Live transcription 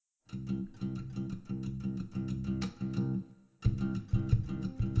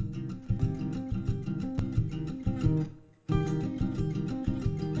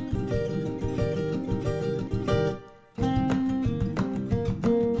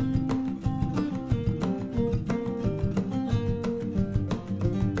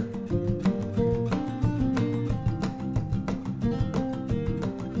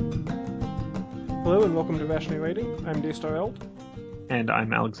Hello and welcome to Rationally Writing. I'm Daystar Eld, And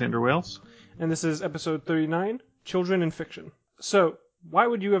I'm Alexander Wales. and this is episode 39, Children in Fiction. So, why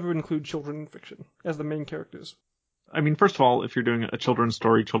would you ever include children in fiction as the main characters? I mean, first of all, if you're doing a children's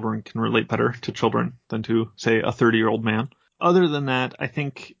story, children can relate better to children than to, say, a 30-year-old man. Other than that, I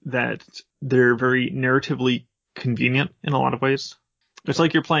think that they're very narratively convenient in a lot of ways. It's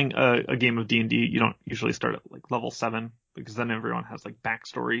like you're playing a game of D&D. You don't usually start at like level 7 because then everyone has like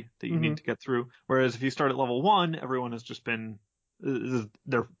backstory that you need to get through. Whereas if you start at level 1, everyone has just been this is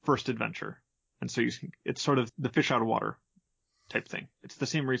their first adventure. And so it's sort of the fish out of water type thing. It's the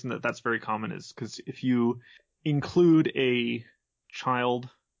same reason that that's very common is because if you include a child,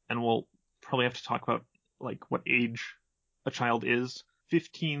 and we'll probably have to talk about like what age a child is,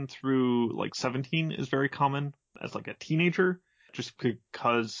 15 through like 17 is very common as like a teenager, just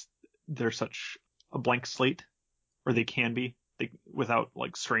because they're such a blank slate, or they can be, without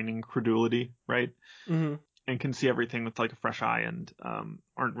like straining credulity, right? Mm-hmm. And can see everything with like a fresh eye and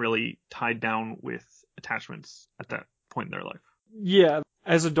aren't really tied down with attachments at that point in their life. Yeah,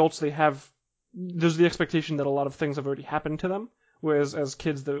 as adults there's the expectation that a lot of things have already happened to them, whereas as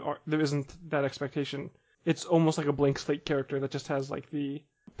kids there isn't that expectation. It's almost like a blank slate character that just has like the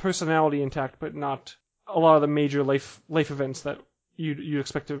personality intact, but not a lot of the major life events that you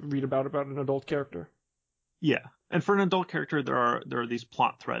expect to read about an adult character. Yeah, and for an adult character, there are these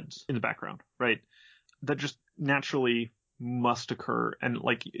plot threads in the background, right? That just naturally must occur. And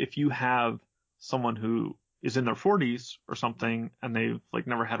like if you have someone who is in their 40s or something and they've like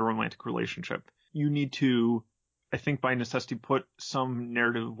never had a romantic relationship, you need to, I think by necessity, put some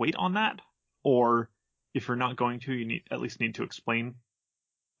narrative weight on that. Or if you're not going to, you at least need to explain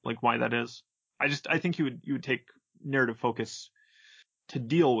like why that is. I think you would take narrative focus to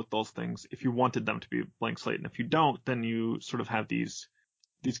deal with those things if you wanted them to be a blank slate. And if you don't, then you sort of have these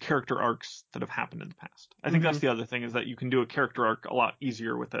character arcs that have happened in the past. I think that's the other thing, is that you can do a character arc a lot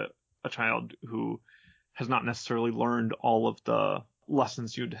easier with a child who has not necessarily learned all of the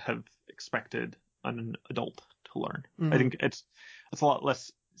lessons you'd have expected an adult to learn. I think it's a lot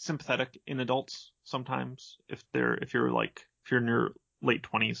less sympathetic in adults sometimes if you're in your late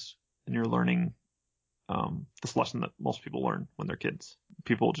 20s and you're learning this lesson that most people learn when they're kids.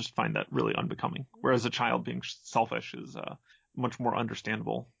 People just find that really unbecoming. Whereas a child being selfish is much more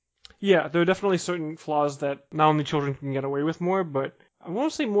understandable. Yeah, there are definitely certain flaws that not only children can get away with more, but I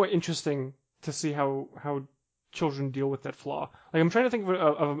want to say more interesting to see how children deal with that flaw. Like I'm trying to think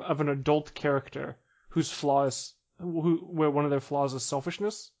of an adult character whose flaws, where one of their flaws is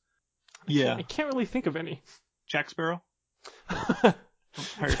selfishness. I can't really think of any. Jack Sparrow?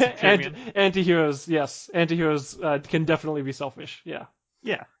 Antiheroes, yes. Antiheroes can definitely be selfish, yeah.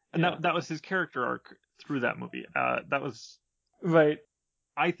 Yeah, and that was his character arc through that movie. That was, right,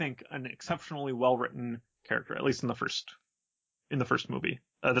 I think, an exceptionally well-written character, at least in the first movie.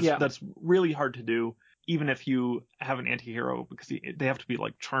 That's really hard to do, even if you have an antihero, because they have to be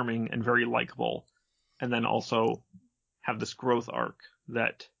like charming and very likable, and then also have this growth arc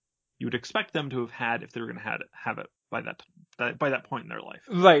that you would expect them to have had if they were going to have it by that point in their life.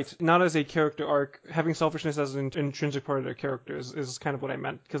 Right, not as a character arc. Having selfishness as an intrinsic part of their character is kind of what I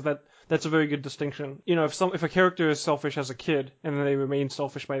meant, because that's a very good distinction. You know, if a character is selfish as a kid and then they remain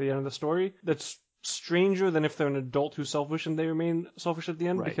selfish by the end of the story, that's stranger than if they're an adult who's selfish and they remain selfish at the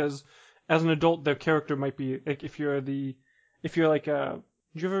end. Right. Because as an adult, their character might be like if you're like did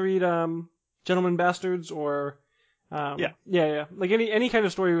you ever read Gentlemen Bastards or yeah, like any kind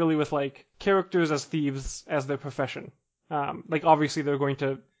of story really with like characters as thieves as their profession. Like obviously they're going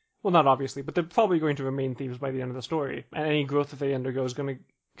to, well not obviously, but they're probably going to remain thieves by the end of the story, and any growth that they undergo is going to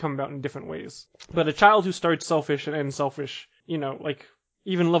come about in different ways. But a child who starts selfish and ends selfish, you know, like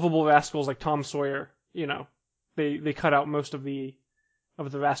even lovable rascals like Tom Sawyer, you know, they cut out most of the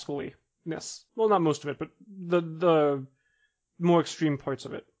rascaliness. Well, not most of it, but the more extreme parts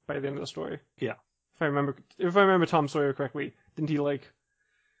of it by the end of the story. Yeah. If I remember Tom Sawyer correctly, didn't he like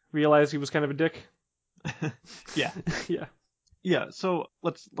realize he was kind of a dick? Yeah. Yeah. Yeah. So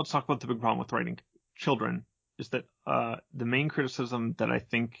let's talk about the big problem with writing children, is that the main criticism that I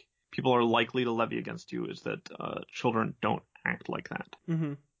think people are likely to levy against you is that children don't act like that.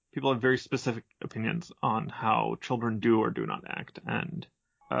 Mm-hmm. People have very specific opinions on how children do or do not act, and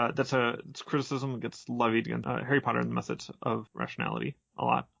it's criticism that gets levied against Harry Potter and the Methods of Rationality a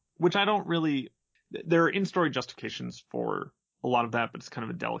lot, which I don't really. There are in-story justifications for a lot of that, but it's kind of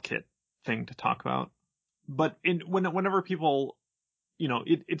a delicate thing to talk about. But whenever people, you know,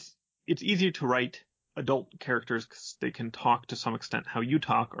 it's easier to write adult characters because they can talk to some extent how you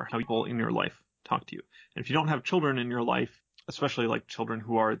talk or how people in your life talk to you. And if you don't have children in your life, especially like children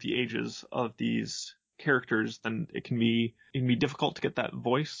who are the ages of these characters, then it can be difficult to get that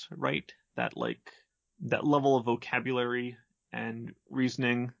voice right, that level of vocabulary and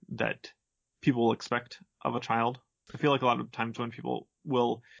reasoning that people will expect of a child. I feel like a lot of times when people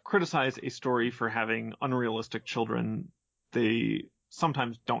will criticize a story for having unrealistic children, they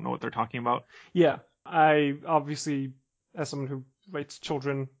sometimes don't know what they're talking about. Yeah, I obviously, as someone who writes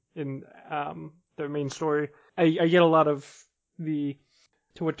children in their main story, I get a lot of the,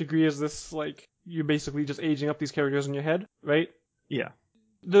 to what degree is this like you're basically just aging up these characters in your head, right? Yeah.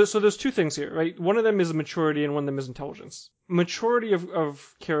 So there's two things here, right? One of them is maturity and one of them is intelligence. Maturity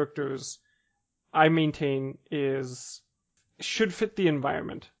of characters, I maintain, should fit the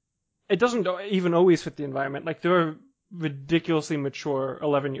environment. It doesn't even always fit the environment. Like there are ridiculously mature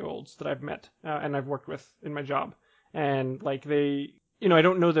 11-year-olds that I've met and I've worked with in my job, and like they, I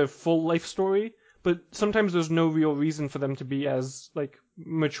don't know their full life story, but sometimes there's no real reason for them to be as like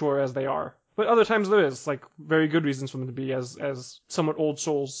mature as they are. But other times there is like very good reasons for them to be as somewhat old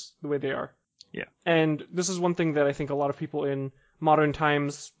souls the way they are. Yeah. And this is one thing that I think a lot of people in modern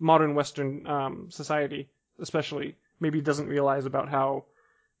times, modern Western society, especially, maybe doesn't realize about how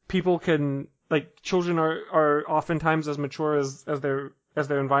people can like children are oftentimes as mature as their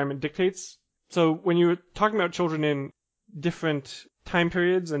environment dictates. So when you're talking about children in different time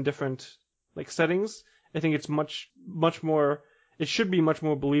periods and different like settings, I think it's much more. It should be much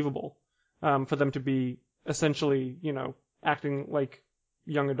more believable for them to be essentially acting like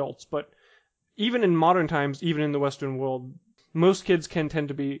young adults. But even in modern times, even in the Western world, most kids can tend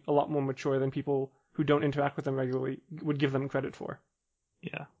to be a lot more mature than people who don't interact with them regularly would give them credit for.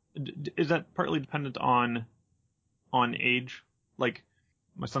 Yeah. Is that partly dependent on age? Like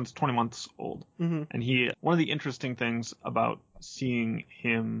my son's 20 months old, Mm-hmm. and one of the interesting things about seeing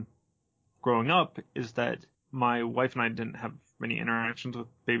him growing up is that my wife and I didn't have many interactions with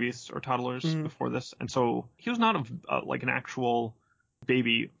babies or toddlers Mm-hmm. before this, and so he was not like an actual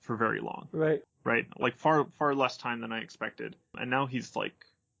baby for very long, Right. right? Like far less time than I expected, and now he's like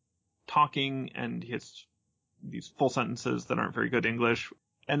talking and he has these full sentences that aren't very good English.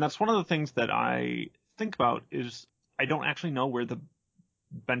 And that's one of the things that I think about is I don't actually know where the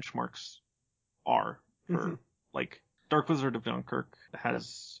benchmarks are for Mm-hmm. like Dark Wizard of Dunkirk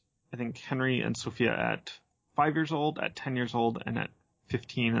has, I think, Henry and Sophia at 5 years old, at 10 years old, and at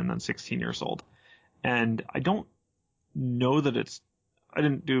 15 and then 16 years old. And I don't know that I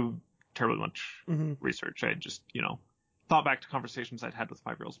didn't do terribly much Mm-hmm. research. I just, thought back to conversations I'd had with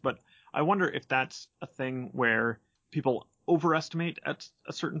 5-year-olds. But I wonder if that's a thing where people overestimate at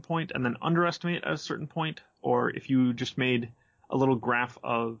a certain point and then underestimate at a certain point, or if you just made a little graph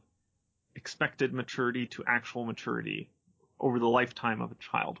of expected maturity to actual maturity over the lifetime of a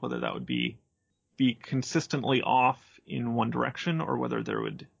child, whether that would be consistently off in one direction or whether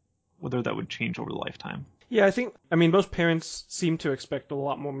that would change over the lifetime. Yeah, I mean, most parents seem to expect a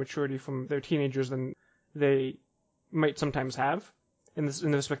lot more maturity from their teenagers than they might sometimes have. In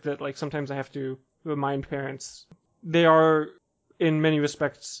the respect that, like, sometimes I have to remind parents they are, in many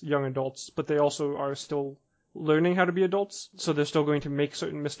respects, young adults, but they also are still learning how to be adults. So they're still going to make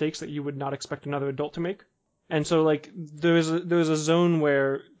certain mistakes that you would not expect another adult to make. And so, like, there's a zone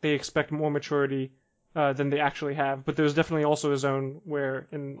where they expect more maturity than they actually have, but there's definitely also a zone where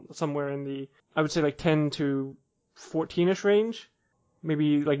somewhere in the, I would say, like 10 to 14ish range,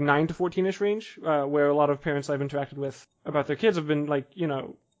 maybe like 9 to 14ish range, where a lot of parents I've interacted with about their kids have been like,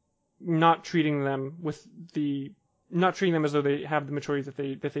 not treating them as though they have the maturity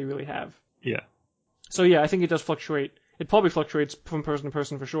that they really have. Yeah. So yeah, I think it does fluctuate. It probably fluctuates from person to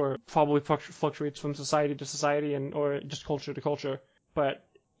person for sure. Probably fluctuates from society to society or just culture to culture. But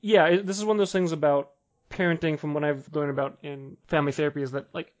yeah, this is one of those things about parenting from what I've learned about in family therapy is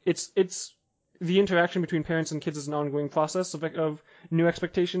that like it's the interaction between parents and kids is an ongoing process of new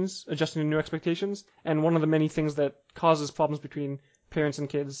expectations, adjusting to new expectations. And one of the many things that causes problems between parents and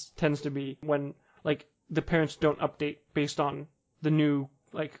kids tends to be when like the parents don't update based on the new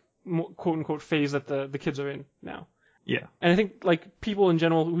like quote unquote phase that the kids are in now. Yeah. And I think like people in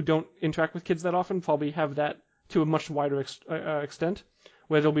general who don't interact with kids that often probably have that to a much wider extent,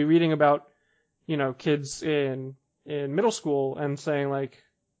 where they'll be reading about kids in middle school and saying like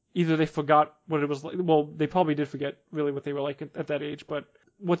either they forgot what it was like. Well, they probably did forget really what they were like at that age, but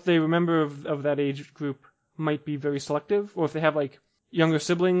what they remember of that age group might be very selective. Or if they have like younger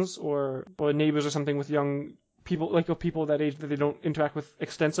siblings or neighbors or something with young people like people that age that they don't interact with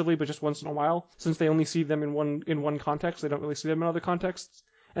extensively, but just once in a while, since they only see them in one context, they don't really see them in other contexts,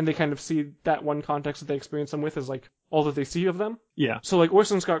 and they kind of see that one context that they experience them with as like all that they see of them. Yeah. So like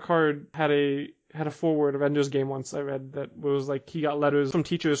Orson Scott Card had had a foreword of Ender's Game once I read that was like he got letters from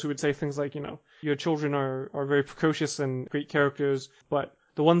teachers who would say things like, your children are very precocious and great characters, but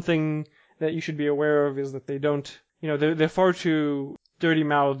the one thing that you should be aware of is that they don't, they're far too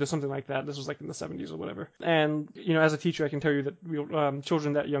dirty-mouthed or something like that. This was like in the 70s or whatever. And, as a teacher, I can tell you that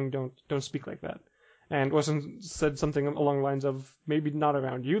children that young don't speak like that. And Orson said something along the lines of, maybe not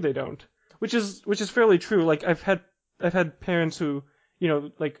around you they don't. Which is fairly true. Like, I've had parents who,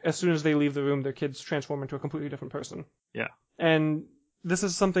 like, as soon as they leave the room, their kids transform into a completely different person. Yeah. And this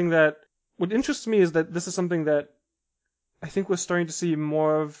is something that, what interests me is that this is something that I think we're starting to see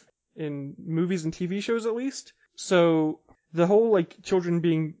more of in movies and TV shows, at least. So, the whole, like, children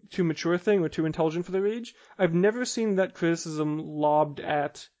being too mature thing or too intelligent for their age, I've never seen that criticism lobbed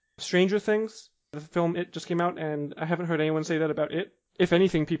at Stranger Things. The film It just came out, and I haven't heard anyone say that about It. If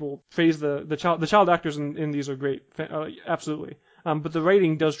anything, people praise the child actors in these are great, absolutely. But the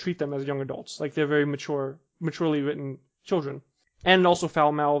writing does treat them as young adults, like they're very maturely written children, and also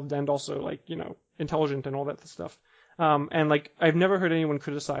foul-mouthed, and also like intelligent and all that stuff. And like I've never heard anyone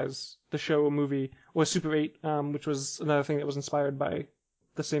criticize the show or movie or Super 8, which was another thing that was inspired by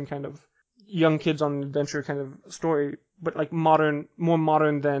the same kind of young kids on an adventure kind of story, but like more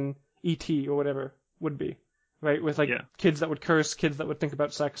modern than E.T. or whatever would be, right? With like kids that would curse, kids that would think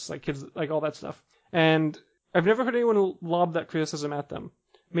about sex, like kids, like all that stuff. And I've never heard anyone lob that criticism at them.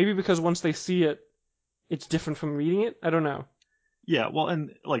 Maybe because once they see it, it's different from reading it. I don't know. Yeah, well,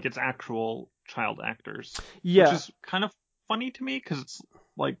 and like it's actual child actors. Yeah. Which is kind of funny to me because it's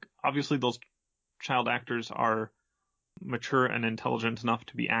like obviously those child actors are mature and intelligent enough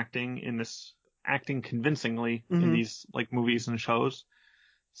to be acting convincingly in these like movies and shows.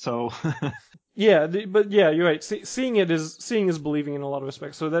 So but you're right. Seeing is believing in a lot of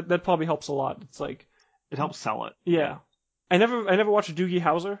respects. So that probably helps a lot. It's like it helps sell it. Yeah. I never watched Doogie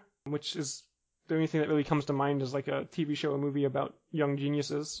Howser, which is the only thing that really comes to mind is like a TV show, a movie about young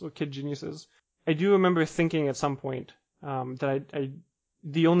geniuses or kid geniuses. I do remember thinking at some point that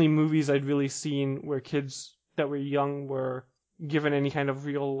the only movies I'd really seen where kids that were young were given any kind of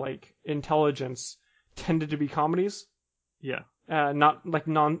real like intelligence tended to be comedies. Yeah.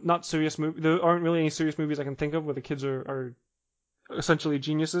 Not serious movies. There aren't really any serious movies I can think of where the kids are essentially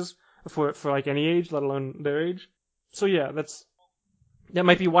geniuses for like any age, let alone their age. So yeah, that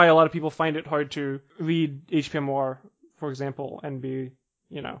might be why a lot of people find it hard to read H.P. Moore, for example, and be,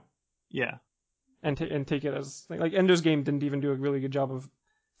 yeah, and take it as like Ender's Game didn't even do a really good job of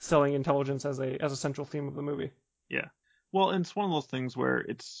selling intelligence as a central theme of the movie. Yeah. Well, and it's one of those things where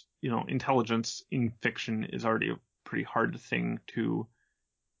it's, intelligence in fiction is already a pretty hard thing to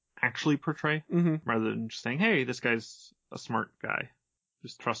actually portray, rather than just saying, hey, this guy's a smart guy.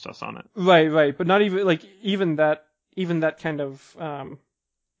 Just trust us on it. Right. But not even, like, even that kind of,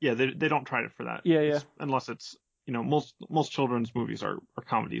 Yeah, they don't try it for that. Yeah. Unless it's, most children's movies are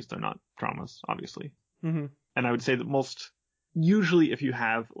comedies. They're not dramas, obviously. Mm-hmm. And I would say that usually if you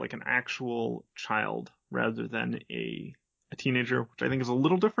have, like, an actual child rather than a teenager, which I think is a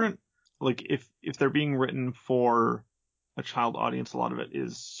little different, like, if they're being written for a child audience, a lot of it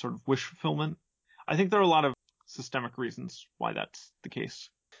is sort of wish fulfillment. I think there are a lot of systemic reasons why that's the case,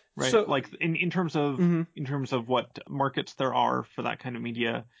 right? So, like in terms of in terms of what markets there are for that kind of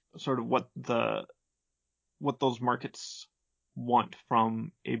media, sort of what those markets want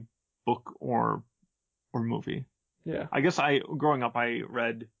from a book or movie. Yeah. I guess growing up I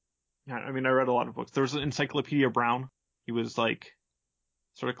read a lot of books. There was an Encyclopedia Brown. He was like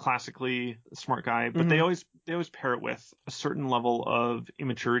sort of classically a smart guy, but they always pair it with a certain level of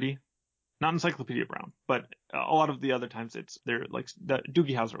immaturity. Not Encyclopedia Brown, but a lot of the other times they're like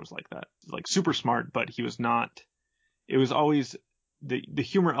Doogie Howser was like that. Like super smart, but he was not. It was always the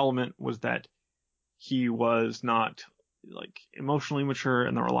humor element was that he was not like emotionally mature,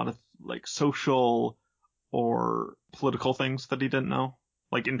 and there were a lot of like social or political things that he didn't know,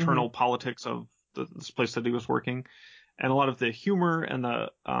 like internal politics of this place that he was working. And a lot of the humor and the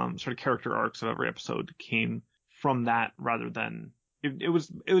sort of character arcs of every episode came from that rather than it was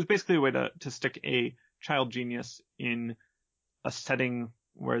basically a way to stick a child genius in a setting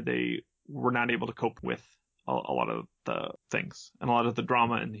where they were not able to cope with a lot of the things, and a lot of the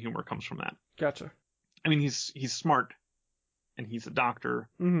drama and the humor comes from that. Gotcha. I mean, he's smart and he's a doctor,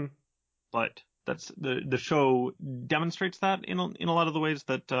 but that's the show demonstrates that in a lot of the ways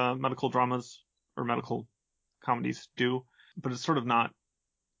that medical dramas or medical comedies do, but it's sort of not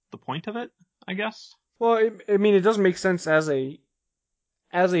the point of it, I guess. Well, it doesn't make sense as a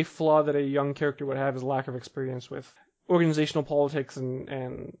flaw that a young character would have is lack of experience with organizational politics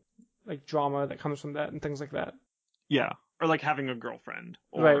and like drama that comes from that and things like that. Yeah, or like having a girlfriend.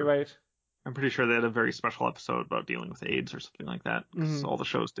 Or, Right. I'm pretty sure they had a very special episode about dealing with AIDS or something like that, because all the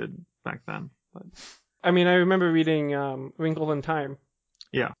shows did back then. But I mean, I remember reading Wrinkle in Time.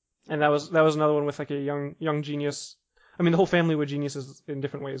 Yeah. And that was another one with like a young genius. I mean, the whole family were geniuses in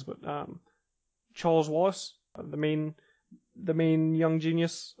different ways, but Charles Wallace, the main young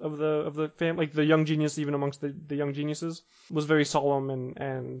genius of the family, like the young genius even amongst the young geniuses, was very solemn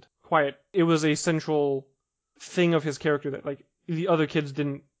and quiet. It was a central thing of his character that like the other kids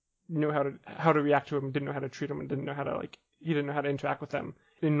didn't know how to react to him, didn't know how to treat him, and didn't know how to he didn't know how to interact with them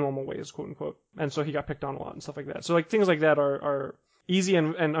in normal ways, quote unquote. And so he got picked on a lot and stuff like that. So like things like that are easy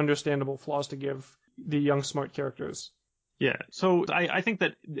and understandable flaws to give the young smart characters. Yeah, so I think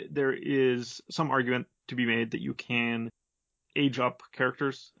that there is some argument to be made that you can age up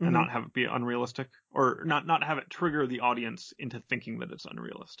characters and not have it be unrealistic, or not have it trigger the audience into thinking that it's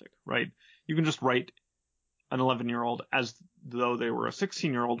unrealistic, right? You can just write an 11-year-old as though they were a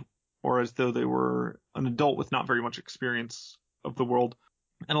 16-year-old, or as though they were an adult with not very much experience of the world.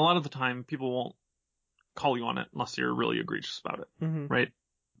 And a lot of the time, people won't call you on it unless you're really egregious about it, right?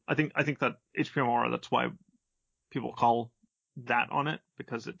 I think that HPMR, that's why people call that on it,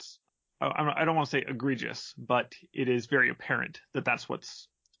 because it's, I don't want to say egregious, but it is very apparent that that's what's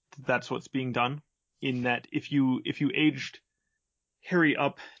being done. In that if you aged Harry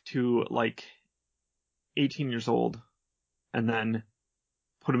up to like 18 years old and then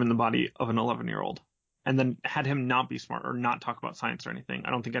put him in the body of an 11-year-old and then had him not be smart or not talk about science or anything,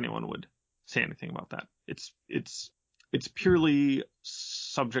 I don't think anyone would say anything about that. It's purely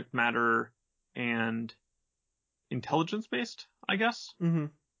subject matter and intelligence based, I guess.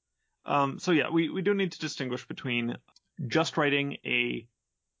 So yeah, we do need to distinguish between just writing a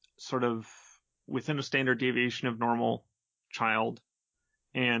sort of within a standard deviation of normal child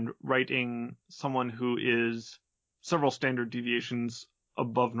and writing someone who is several standard deviations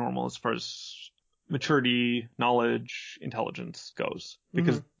above normal as far as maturity, knowledge, intelligence goes,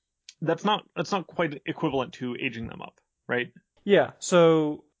 because that's not quite equivalent to aging them up, right? Yeah.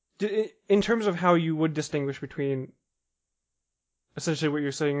 So in terms of how you would distinguish between, essentially what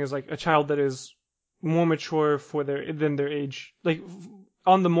you're saying is like a child that is more mature than their age, like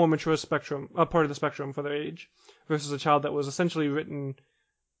on the more mature spectrum, a part of the spectrum for their age, versus a child that was essentially written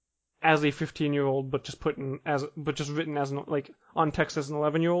as a 15-year-old, but just written as like on text as an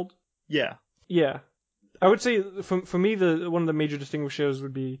 11-year-old. Yeah. Yeah. I would say for me, one of the major distinguishers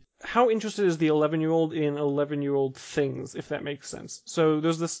would be how interested is the 11-year-old in 11-year-old things, if that makes sense. So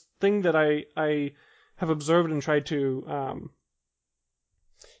there's this thing that I have observed and tried to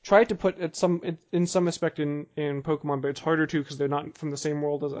put in some aspect in Pokemon, but it's harder to because they're not from the same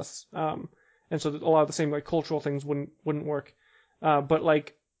world as us. And so a lot of the same like cultural things wouldn't work. But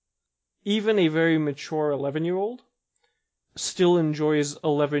like even a very mature 11-year-old still enjoys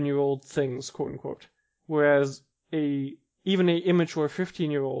 11-year-old things, quote unquote. Whereas even a immature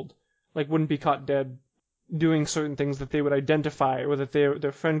 15-year-old like wouldn't be caught dead doing certain things that they would identify, or that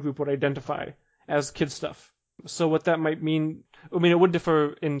their friend group would identify as kid stuff. So what that might mean, I mean, it would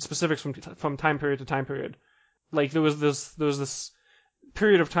differ in specifics from time period to time period. Like there was this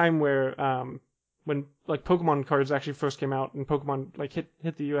period of time where when like Pokemon cards actually first came out and Pokemon like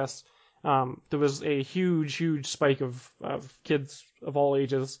hit the US, there was a huge spike of kids of all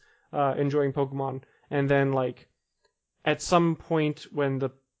ages enjoying Pokemon, and then like at some point when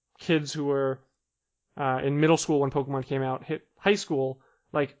the kids who were in middle school when Pokemon came out hit high school,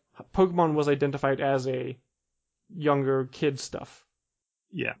 like Pokemon was identified as a younger kid stuff.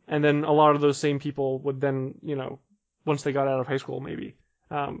 Yeah. And then a lot of those same people would then, once they got out of high school, maybe,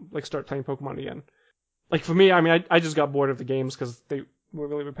 like start playing Pokemon again. Like for me, I mean, I just got bored of the games because they were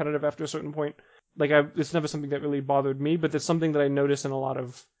really repetitive after a certain point. Like it's never something that really bothered me, but it's something that I notice in a lot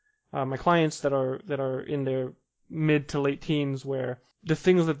of my clients that are in their mid to late teens, where the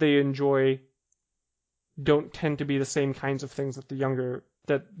things that they enjoy don't tend to be the same kinds of things that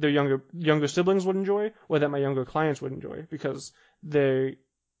their younger siblings would enjoy, or that my younger clients would enjoy, because they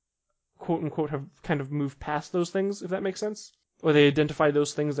quote unquote have kind of moved past those things, if that makes sense, or they identify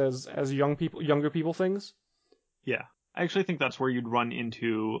those things as younger people things. Yeah, I actually think that's where you'd run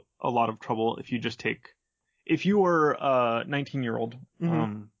into a lot of trouble if you were a 19-year-old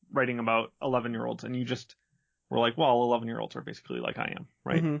writing about 11-year-olds, and you just were like, well, 11-year-olds are basically like I am,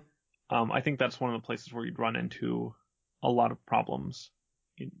 right? I think that's one of the places where you'd run into a lot of problems,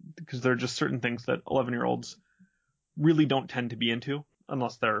 because there are just certain things that 11-year-olds really don't tend to be into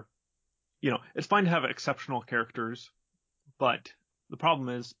unless they're, it's fine to have exceptional characters, but the problem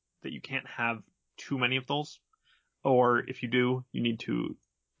is that you can't have too many of those, or if you do, you need to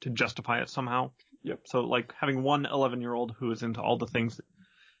justify it somehow. Yep. So like having one 11-year-old who is into all the things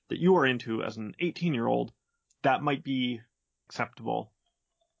that you are into as an 18-year-old, that might be acceptable.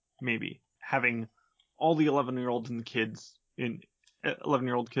 Maybe having all the 11-year-olds and kids in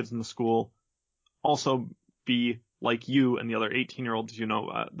 11-year-old kids in the school also be like you and the other 18-year-olds,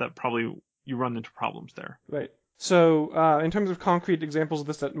 that probably you run into problems there. Right. So, in terms of concrete examples of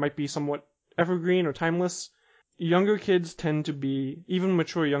this that might be somewhat evergreen or timeless, younger kids tend to be, even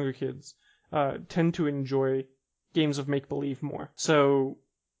mature younger kids, tend to enjoy games of make-believe more. So,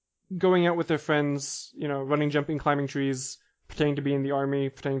 going out with their friends, running, jumping, climbing trees, pretending to be in the army,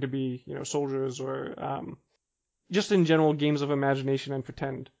 pretending to be, soldiers, or just in general games of imagination and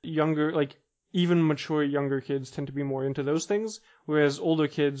pretend. Even mature younger kids tend to be more into those things, whereas older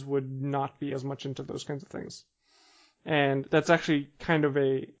kids would not be as much into those kinds of things. And that's actually kind of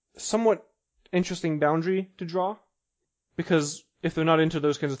a somewhat interesting boundary to draw, because if they're not into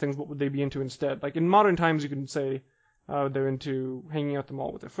those kinds of things, what would they be into instead? Like in modern times, you can say they're into hanging out at the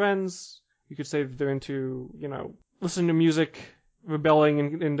mall with their friends. You could say that they're into, listening to music,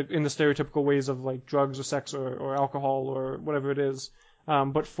 rebelling in the stereotypical ways of like drugs or sex or alcohol or whatever it is.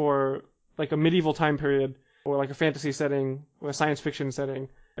 But for like a medieval time period or like a fantasy setting or a science fiction setting,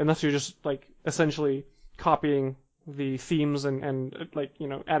 unless you're just like essentially copying the themes and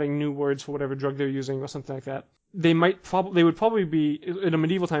adding new words for whatever drug they're using or something like that, they would probably be in a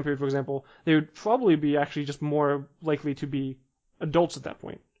medieval time period, for example, they would probably be actually just more likely to be adults at that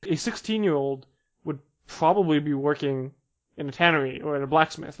point. A 16-year-old would probably be working in a tannery or in a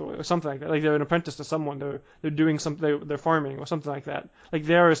blacksmith or something like that. Like they're an apprentice to someone. They're doing something. They're farming or something like that. Like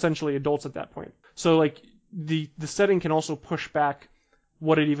they're essentially adults at that point. So like the setting can also push back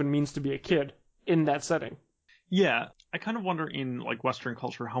what it even means to be a kid in that setting. Yeah, I kind of wonder in like Western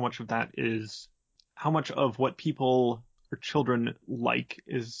culture how much of what people or children like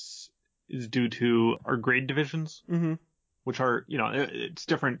is due to our grade divisions, which are, it's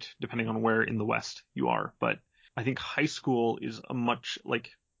different depending on where in the West you are, but I think high school is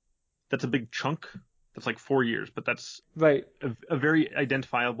that's a big chunk. That's like 4 years, but that's right. a very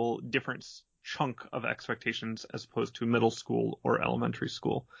identifiable different chunk of expectations as opposed to middle school or elementary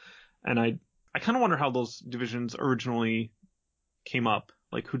school. And I kind of wonder how those divisions originally came up,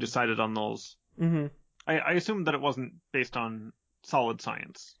 like who decided on those. Mm-hmm. I assume that it wasn't based on solid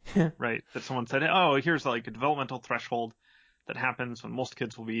science, right? That someone said, oh, here's like a developmental threshold that happens when most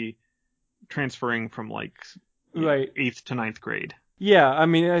kids will be transferring from like right 8th to 9th grade. Yeah, I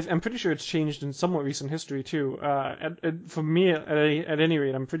mean, I'm pretty sure it's changed in somewhat recent history too. For me, at any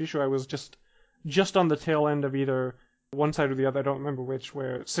rate, I'm pretty sure I was just on the tail end of either one side or the other. I don't remember which.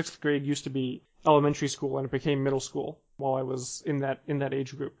 Where 6th grade used to be elementary school and it became middle school while I was in that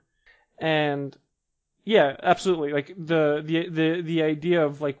age group. And yeah, absolutely. Like the idea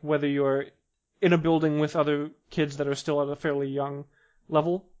of like whether you're in a building with other kids that are still at a fairly young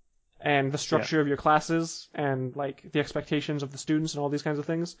level, and the structure of your classes and like the expectations of the students and all these kinds of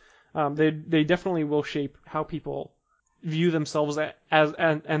things, they definitely will shape how people view themselves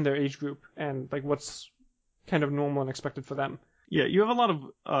and their age group and like what's kind of normal and expected for them. Yeah, you have a lot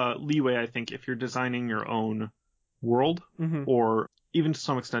of leeway, I think, if you're designing your own world, or even to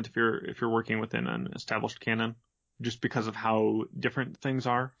some extent if you're working within an established canon, just because of how different things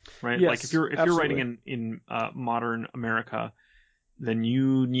are, right? Yes, like if you're absolutely. writing in modern America, then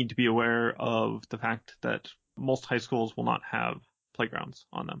you need to be aware of the fact that most high schools will not have playgrounds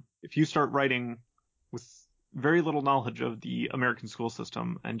on them. If you start writing with very little knowledge of the American school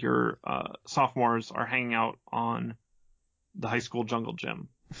system and your sophomores are hanging out on the high school jungle gym,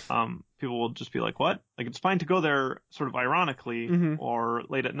 people will just be like, what? Like, it's fine to go there sort of ironically or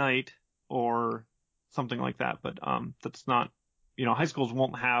late at night or something like that, but that's not, high schools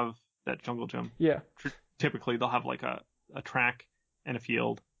won't have that jungle gym. Yeah. Typically, they'll have like a track and a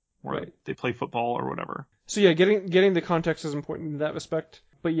field where they play football or whatever. So yeah, getting the context is important in that respect.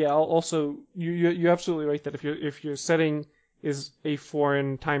 But yeah, also you're absolutely right that if your setting is a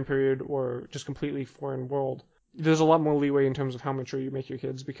foreign time period or just completely foreign world, there's a lot more leeway in terms of how mature you make your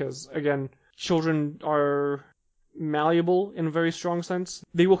kids, because again, children are malleable in a very strong sense.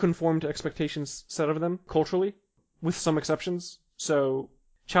 They will conform to expectations set of them culturally, with some exceptions. So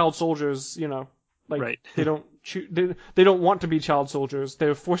child soldiers, they don't they don't want to be child soldiers.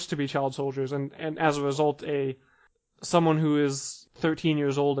 They're forced to be child soldiers, and as a result, someone who is 13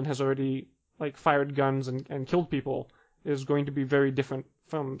 years old and has already like fired guns and killed people is going to be very different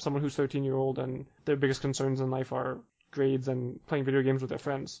from someone who's 13-year-old and their biggest concerns in life are grades and playing video games with their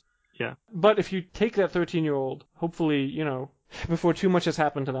friends. Yeah. But if you take that 13-year-old, hopefully, before too much has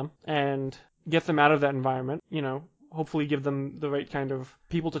happened to them, and get them out of that environment, hopefully give them the right kind of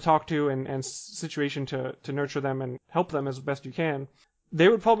people to talk to and situation to nurture them and help them as best you can, they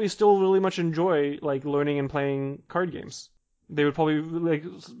would probably still really much enjoy like learning and playing card games. They would probably like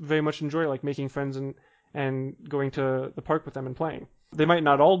very much enjoy like making friends and going to the park with them and playing. They might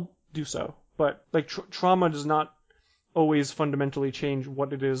not all do so, but like trauma does not always fundamentally change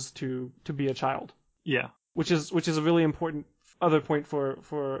what it is to be a child. Yeah. Which is a really important other point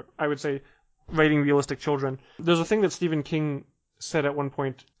for I would say writing realistic children. There's a thing that Stephen King said at one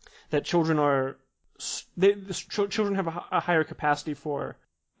point that children have a higher capacity for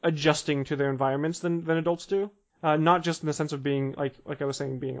adjusting to their environments than adults do. Not just in the sense of being like I was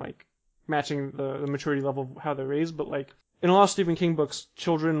saying, being like matching the maturity level of how they're raised, but like in a lot of Stephen King books,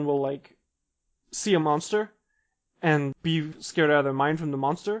 children will like see a monster and be scared out of their mind from the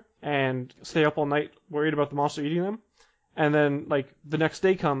monster and stay up all night worried about the monster eating them. And then like the next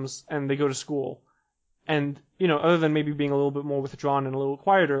day comes and they go to school. And, you know, other than maybe being a little bit more withdrawn and a little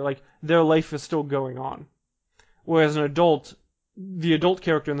quieter, like their life is still going on. Whereas an adult, the adult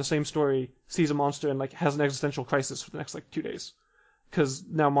character in the same story sees a monster and like has an existential crisis for the next like 2 days. Because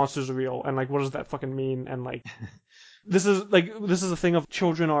now monsters are real and like what does that fucking mean? And like this is a thing of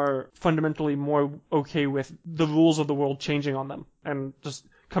children are fundamentally more okay with the rules of the world changing on them and just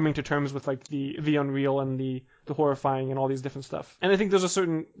coming to terms with like the unreal and the horrifying and all these different stuff. And I think there's a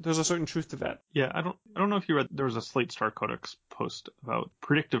certain truth to that. Yeah, I don't know if you read, there was a Slate Star Codex post about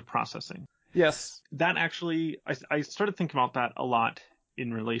predictive processing. Yes. That actually, I started thinking about that a lot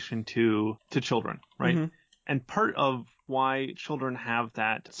in relation to children, right? Mm-hmm. And part of why children have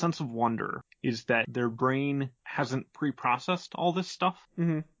that sense of wonder is that their brain hasn't pre-processed all this stuff,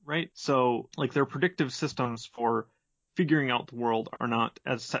 mm-hmm. right? So like their predictive systems for figuring out the world are not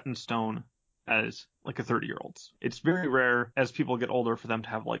as set in stone as like a 30-year-old's. It's very rare as people get older for them to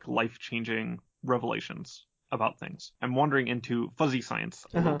have like life-changing revelations about things. I'm wandering into fuzzy science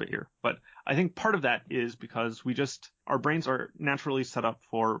a little bit here, but I think part of that is because our brains are naturally set up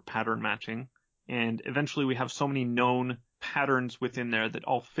for pattern matching, and eventually we have so many known patterns within there that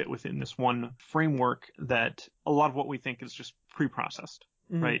all fit within this one framework that a lot of what we think is just pre-processed,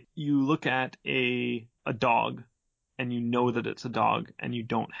 right? You look at a dog and you know that it's a dog and you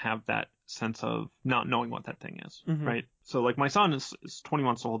don't have that sense of not knowing what that thing is, right? So like my son is 20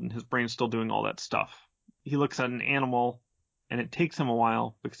 months old and his brain's still doing all that stuff. He looks at an animal and it takes him a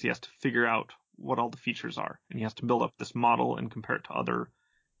while because he has to figure out what all the features are and he has to build up this model and compare it to other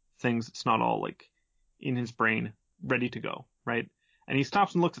things. It's not all like in his brain ready to go, right? And he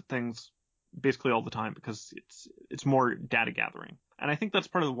stops and looks at things basically all the time because it's more data gathering. And I think that's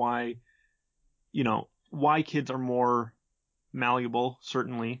part of why, you know, why kids are more malleable,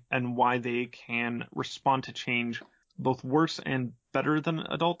 certainly, and why they can respond to change both worse and better than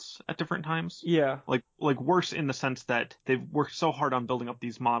adults at different times. Yeah. Like worse in the sense that they've worked so hard on building up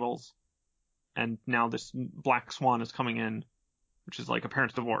these models and now this black swan is coming in, which is like a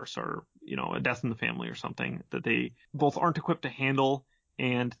parent's divorce or, you know, a death in the family or something that they both aren't equipped to handle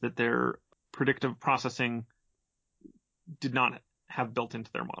and that their predictive processing did not have built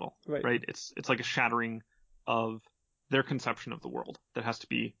into their model, right? It's like a shattering of their conception of the world that has to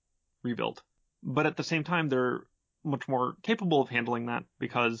be rebuilt. But at the same time, they're much more capable of handling that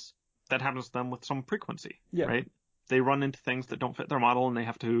because that happens to them with some frequency, right? They run into things that don't fit their model and they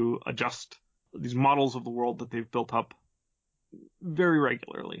have to adjust these models of the world that they've built up very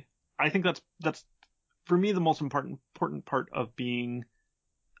regularly. I think that's for me the most important part of being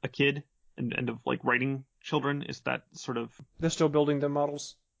a kid and of like writing children is that sort of they're still building their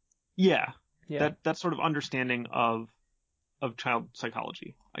models. Yeah. That sort of understanding of child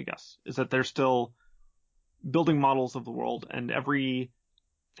psychology, I guess, is that they're still building models of the world and every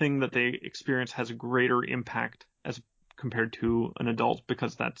thing that they experience has a greater impact as compared to an adult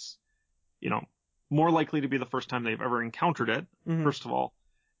because that's, you know, more likely to be the first time they've ever encountered it, first of all,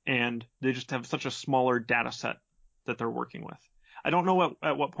 and they just have such a smaller data set that they're working with. I don't know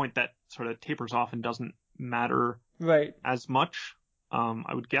at what point that sort of tapers off and doesn't matter as much.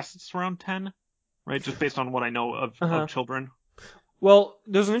 I would guess it's around 10, right? Just based on what I know of children. Well,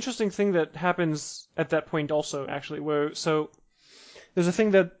 there's an interesting thing that happens at that point also, actually, so there's a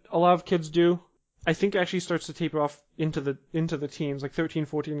thing that a lot of kids do. I think actually starts to taper off into the teens, like 13,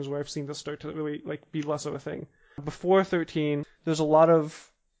 14 is where I've seen this start to really like be less of a thing. Before 13, there's a lot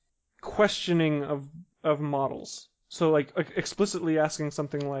of questioning of models. So like explicitly asking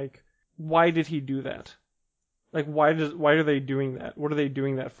something like, why did he do that? Like why are they doing that? What are they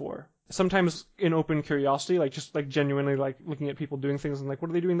doing that for? Sometimes in open curiosity, like just like genuinely like looking at people doing things and like, what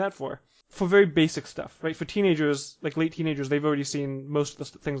are they doing that for? For very basic stuff, right? For teenagers, like late teenagers, they've already seen most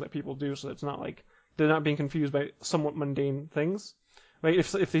of the things that people do, so it's not like they're not being confused by somewhat mundane things, right?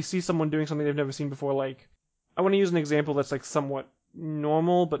 If they see someone doing something they've never seen before, like I want to use an example that's like somewhat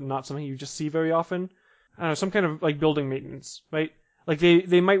normal, but not something you just see very often. I don't know, some kind of like building maintenance, right? Like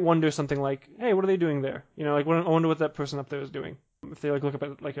they might wonder something like, hey, what are they doing there? You know, like I wonder what that person up there is doing. If they like look up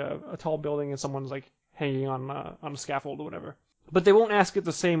at like a tall building and someone's like hanging on a scaffold or whatever. But they won't ask it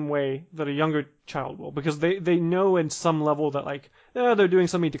the same way that a younger child will, because they know in some level that like, they're doing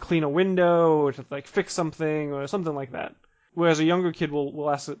something to clean a window or to like fix something or something like that. Whereas a younger kid will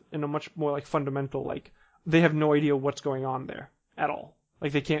ask it in a much more like fundamental, like they have no idea what's going on there at all.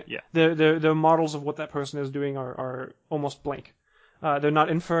 Like they can't. Yeah. Their models of what that person is doing are almost blank. They're not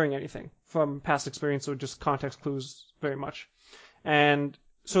inferring anything from past experience or just context clues very much. And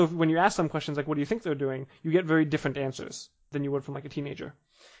so when you ask them questions like, what do you think they're doing? You get very different answers than you would from like a teenager.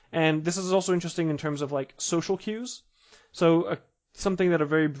 And this is also interesting in terms of like social cues. So something that a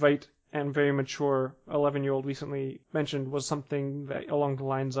very bright and very mature 11-year-old recently mentioned was something that along the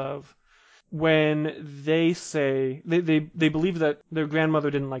lines of, when they say they believe that their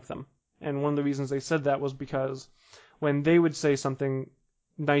grandmother didn't like them. And one of the reasons they said that was because when they would say something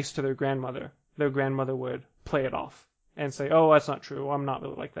nice to their grandmother would play it off and say, oh, that's not true, I'm not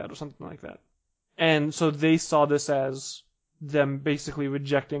really like that, or something like that. And so they saw this as them basically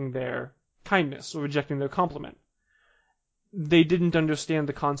rejecting their kindness or rejecting their compliment. They didn't understand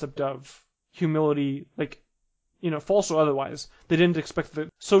the concept of humility, like, false or otherwise. They didn't expect the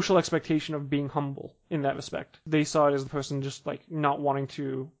social expectation of being humble in that respect. They saw it as the person just like not wanting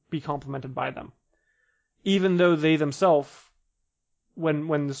to be complimented by them. Even though they themselves,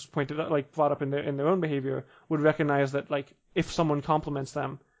 when this pointed out, like brought up in their own behavior, would recognize that like if someone compliments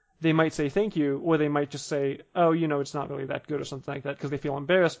them, they might say thank you, or they might just say, oh, it's not really that good or something like that because they feel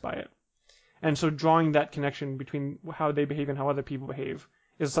embarrassed by it. And so drawing that connection between how they behave and how other people behave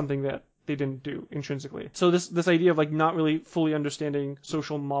is something that they didn't do intrinsically. So this idea of like not really fully understanding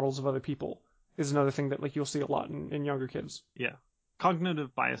social models of other people is another thing that like you'll see a lot in younger kids. Yeah.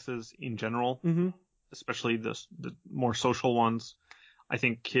 Cognitive biases in general, Mm-hmm. especially the more social ones, I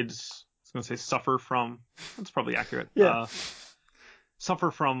think kids, I was going to say suffer from, that's probably accurate. Yeah.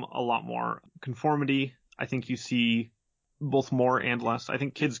 Suffer from a lot more conformity. I think you see both more and less. I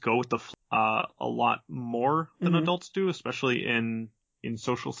think kids go with the a lot more than adults do, especially in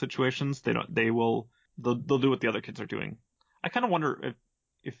social situations. They'll do what the other kids are doing. I kind of wonder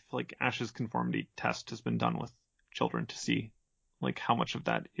if like Ash's conformity test has been done with children to see like how much of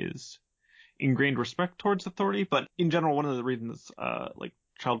that is ingrained respect towards authority. But in general, one of the reasons like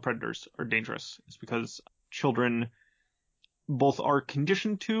child predators are dangerous is because children both are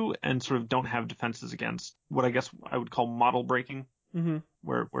conditioned to and sort of don't have defenses against what I guess I would call model breaking,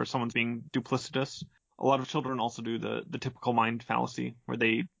 where someone's being duplicitous. A lot of children also do the typical mind fallacy, where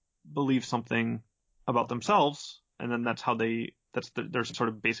they believe something about themselves, and then that's how their sort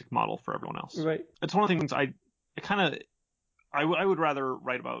of basic model for everyone else. Right. It's one of the things I would rather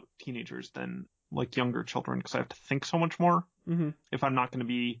write about teenagers than like younger children, because I have to think so much more. If I'm not going to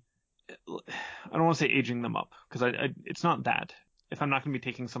be, I don't want to say aging them up, because it's not that. If I'm not going to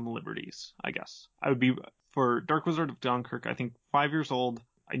be taking some liberties, I guess I would be for Dark Wizard of Dunkirk. I think 5 years old.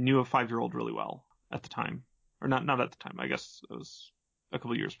 I knew a 5-year-old really well at the time, or not at the time. I guess it was a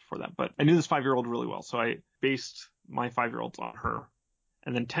couple of years before that, but I knew this 5-year-old really well, so I based my 5-year-olds on her.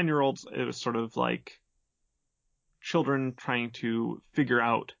 And then 10-year-olds, it was sort of like children trying to figure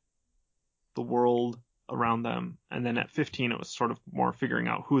out the world around them. And then at 15, it was sort of more figuring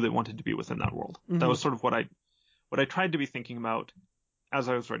out who they wanted to be within that world. That was sort of what I tried to be thinking about as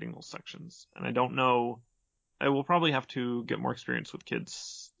I was writing those sections. And I don't know, I will probably have to get more experience with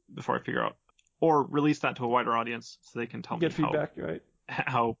kids before I figure out, or release that to a wider audience so they can tell me feedback, right?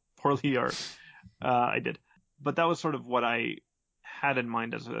 How poorly I did. But that was sort of what I had in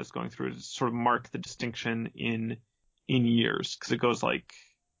mind as I was going through, is sort of mark the distinction in years, because it goes like,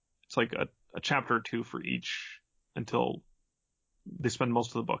 it's like a chapter or two for each until they spend most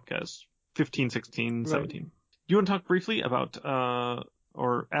of the book as 15, 16, 17. Do you want to talk briefly about,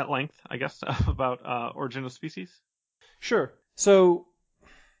 or at length, I guess, about Origin of Species? Sure. So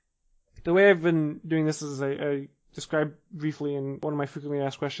the way I've been doing this is I described briefly in one of my frequently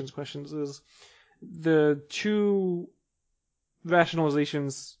asked questions is the two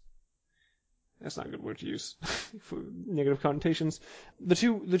rationalizations. That's not a good word to use for negative connotations. The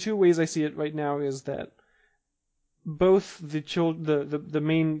two ways I see it right now is that both the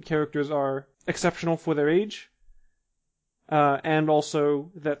main characters are exceptional for their age, and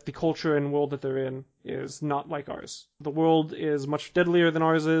also that the culture and world that they're in is not like ours. The world is much deadlier than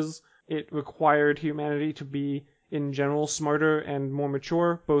ours is. It required humanity to be, in general, smarter and more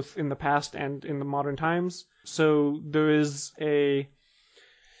mature, both in the past and in the modern times. So there is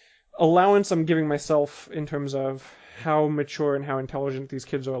allowance I'm giving myself in terms of how mature and how intelligent these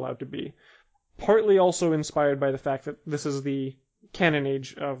kids are allowed to be. Partly also inspired by the fact that this is the canon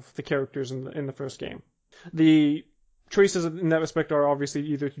age of the characters in the first game. The choices in that respect are obviously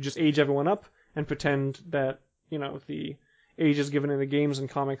either to just age everyone up and pretend that, the ages given in the games and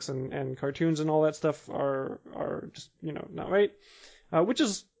comics and cartoons and all that stuff are just, not right, which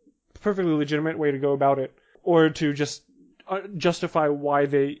is a perfectly legitimate way to go about it, or to just justify why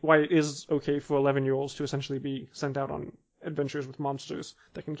it is okay for 11-year-olds to essentially be sent out on adventures with monsters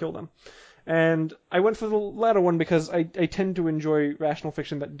that can kill them. And I went for the latter one because I tend to enjoy rational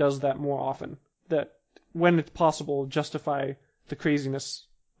fiction that does that more often. That, when it's possible, justify the craziness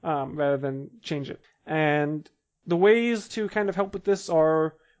rather than change it. And the ways to kind of help with this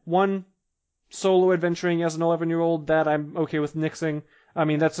are, one, solo adventuring as an 11-year-old, that I'm okay with nixing. I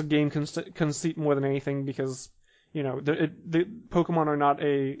mean, that's a game conceit more than anything, because the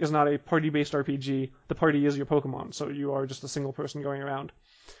Pokemon is not a party-based RPG. The party is your Pokemon, so you are just a single person going around.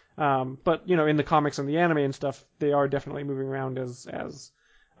 But in the comics and the anime and stuff, they are definitely moving around as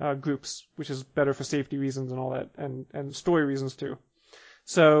groups, which is better for safety reasons and all that, and story reasons too.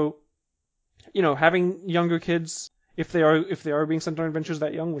 So, having younger kids, if they are being sent on adventures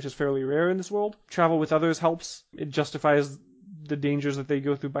that young, which is fairly rare in this world, travel with others helps. It justifies the dangers that they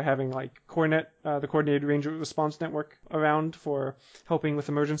go through by having like CORENET, the Coordinated Ranger Response Network, around for helping with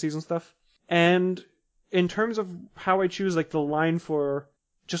emergencies and stuff. And in terms of how I choose like the line for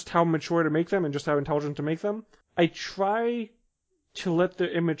just how mature to make them and just how intelligent to make them, I try to let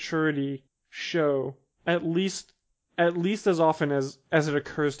their immaturity show at least as often as it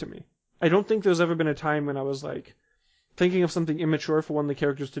occurs to me. I don't think there's ever been a time when I was like thinking of something immature for one of the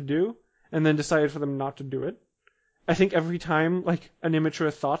characters to do and then decided for them not to do it. I think every time like an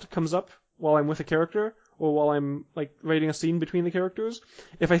immature thought comes up while I'm with a character or while I'm like writing a scene between the characters,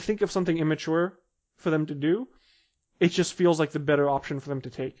 if I think of something immature for them to do, it just feels like the better option for them to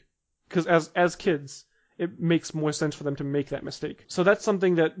take. Because as kids, it makes more sense for them to make that mistake. So that's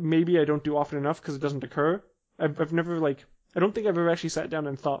something that maybe I don't do often enough because it doesn't occur. I've never I don't think I've ever actually sat down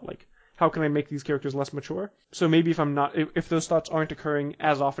and thought like, how can I make these characters less mature? So maybe if those thoughts aren't occurring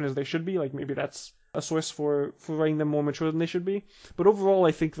as often as they should be, like maybe that's a source for writing them more mature than they should be. But overall,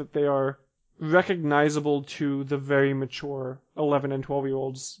 I think that they are recognizable to the very mature 11 and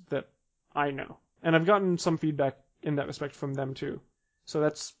 12-year-olds that I know. And I've gotten some feedback in that respect from them too. So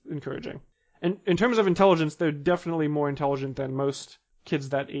that's encouraging. And in terms of intelligence, they're definitely more intelligent than most kids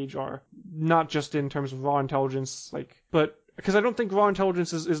that age are. Not just in terms of raw intelligence, but because I don't think raw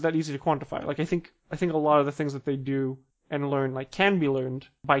intelligence is that easy to quantify. Like I think a lot of the things that they do and learn can be learned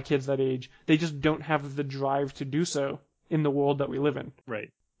by kids that age. They just don't have the drive to do so in the world that we live in.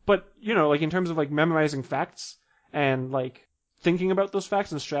 Right. But in terms of memorizing facts and thinking about those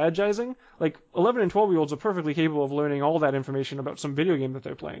facts and strategizing, 11 and 12-year-olds are perfectly capable of learning all that information about some video game that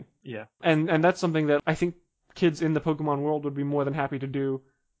they're playing. Yeah. And that's something that I think kids in the Pokemon world would be more than happy to do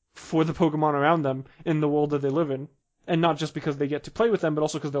for the Pokemon around them in the world that they live in. And not just because they get to play with them, but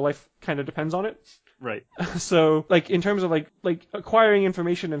also because their life kind of depends on it. Right. So, in terms of acquiring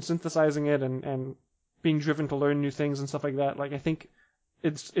information and synthesizing it and being driven to learn new things and stuff like that, I think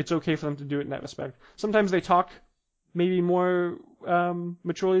it's okay for them to do it in that respect. Sometimes they talk maybe more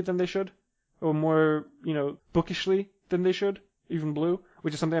maturely than they should, or more, bookishly than they should, even Blue,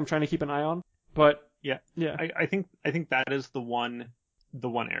 which is something I'm trying to keep an eye on. But yeah. I think that is the one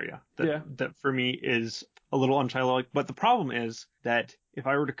area that for me is a little unchildlike. But the problem is that if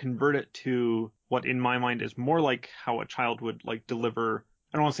I were to convert it to what in my mind is more like how a child would deliver,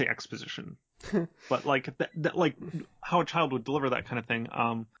 I don't want to say exposition, but how a child would deliver that kind of thing.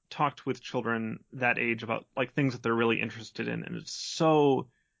 Talked with children that age about things that they're really interested in, and it's so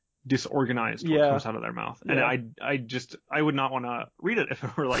disorganized what comes out of their mouth. And I would not want to read it if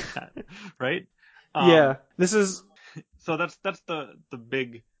it were like that, right? This is so that's the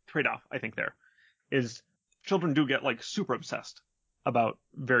big trade-off I think there is. Children do get super obsessed about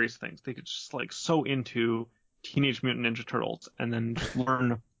various things. They get just so into Teenage Mutant Ninja Turtles and then just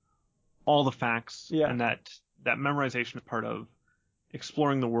learn all the facts, and that memorization is part of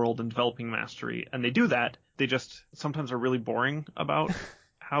exploring the world and developing mastery. And they do that. They just sometimes are really boring about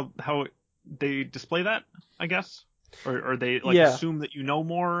how they display that, I guess, or they assume that you know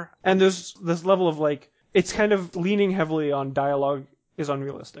more. And there's this level of it's kind of leaning heavily on dialogue is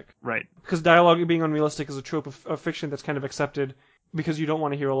unrealistic. Right. Because dialogue being unrealistic is a trope of fiction that's kind of accepted because you don't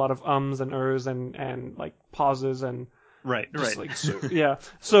want to hear a lot of ums and ers and pauses and right.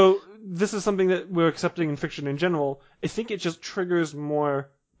 So this is something that we're accepting in fiction in general. I think it just triggers more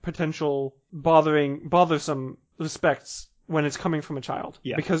potential bothersome respects when it's coming from a child.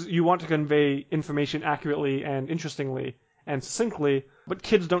 Yeah. Because you want to convey information accurately and interestingly and succinctly, but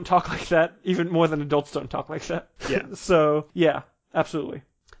kids don't talk like that even more than adults don't talk like that. Yeah. So, yeah, absolutely.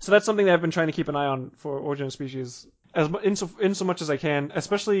 So that's something that I've been trying to keep an eye on for Origin of Species in so much as I can. I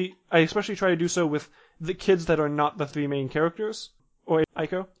especially try to do so with the kids that are not the three main characters or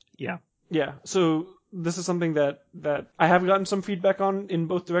Aiko. Yeah. Yeah. So this is something that I have gotten some feedback on in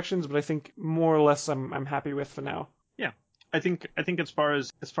both directions, but I think more or less I'm happy with for now. Yeah. I think as far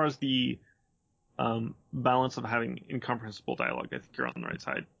as the balance of having incomprehensible dialogue, I think you're on the right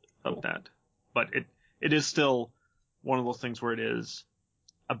side of that. But it is still one of those things where it is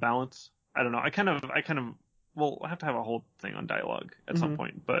a balance. I don't know. I kind of well, I have to have a whole thing on dialogue at some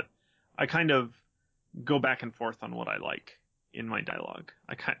point, but I kind of go back and forth on what I like in my dialogue.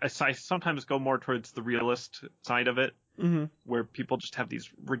 I sometimes go more towards the realist side of it, where people just have these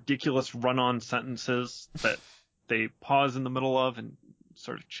ridiculous run-on sentences that they pause in the middle of and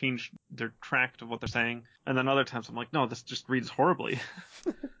sort of change their track of what they're saying. And then other times I'm like, no, this just reads horribly.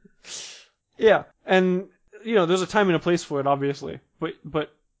 Yeah, and there's a time and a place for it, obviously,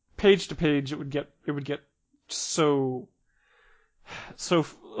 but page to page it would get so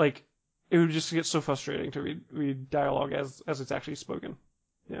like it would just get so frustrating to read dialogue as it's actually spoken.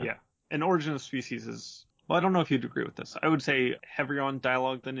 Yeah. And Origin of Species is, well, I don't know if you'd agree with this. I would say heavier on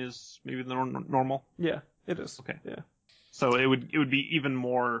dialogue than is maybe the normal. Yeah, it is. Okay. Yeah. So it would be even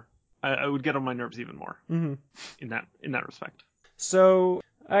more. I would get on my nerves even more in that respect. So,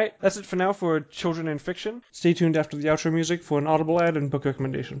 alright, that's it for now for Children in Fiction. Stay tuned after the outro music for an Audible ad and book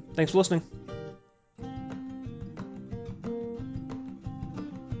recommendation. Thanks for listening.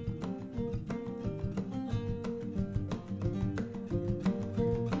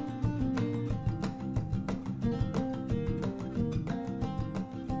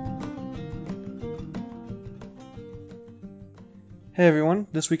 Hey everyone,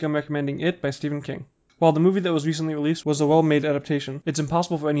 this week I'm recommending It by Stephen King. While the movie that was recently released was a well-made adaptation, it's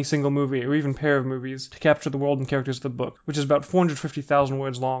impossible for any single movie, or even pair of movies, to capture the world and characters of the book, which is about 450,000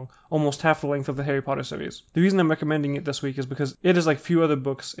 words long, almost half the length of the Harry Potter series. The reason I'm recommending it this week is because it is like few other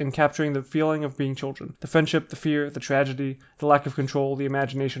books in capturing the feeling of being children. The friendship, the fear, the tragedy, the lack of control, the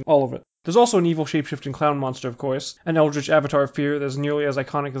imagination, all of it. There's also an evil shape-shifting clown monster, of course, an eldritch avatar of fear that is nearly as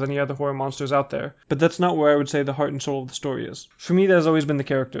iconic as any other horror monsters out there, but that's not where I would say the heart and soul of the story is. For me, that has always been the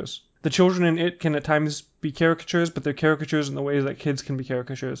characters. The children in It can at times be caricatures, but they're caricatures in the ways that kids can be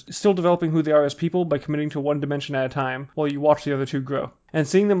caricatures, still developing who they are as people by committing to one dimension at a time, while you watch the other two grow. And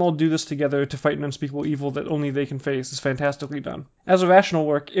seeing them all do this together to fight an unspeakable evil that only they can face is fantastically done. As a rational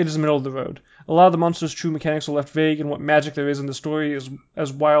work, It is middle of the road. A lot of the monster's true mechanics are left vague, and what magic there is in the story is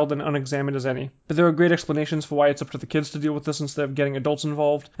as wild and unexamined as any. But there are great explanations for why it's up to the kids to deal with this instead of getting adults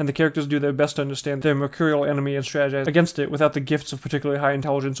involved, and the characters do their best to understand their mercurial enemy and strategize against it without the gifts of particularly high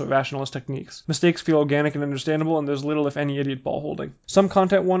intelligence or rationalist techniques. Mistakes feel organic and understandable, and there's little if any idiot ball holding. Some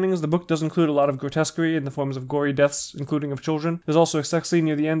content warnings: the book does include a lot of grotesquerie in the forms of gory deaths, including of children. There's also a sex scene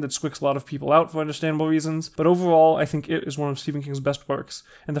near the end that squicks a lot of people out for understandable reasons, but overall I think It is one of Stephen King's best works,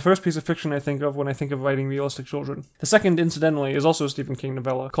 and the first piece of fiction I think of when I think of writing realistic children. The second, incidentally, is also a Stephen King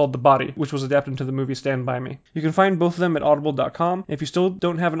novella called The Body, which was adapted into the movie Stand By Me. You can find both of them at audible.com. If you still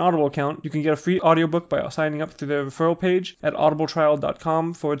don't have an Audible account, you can get a free audiobook by signing up through their referral page at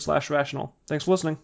audibletrial.com/rational. Thanks for listening.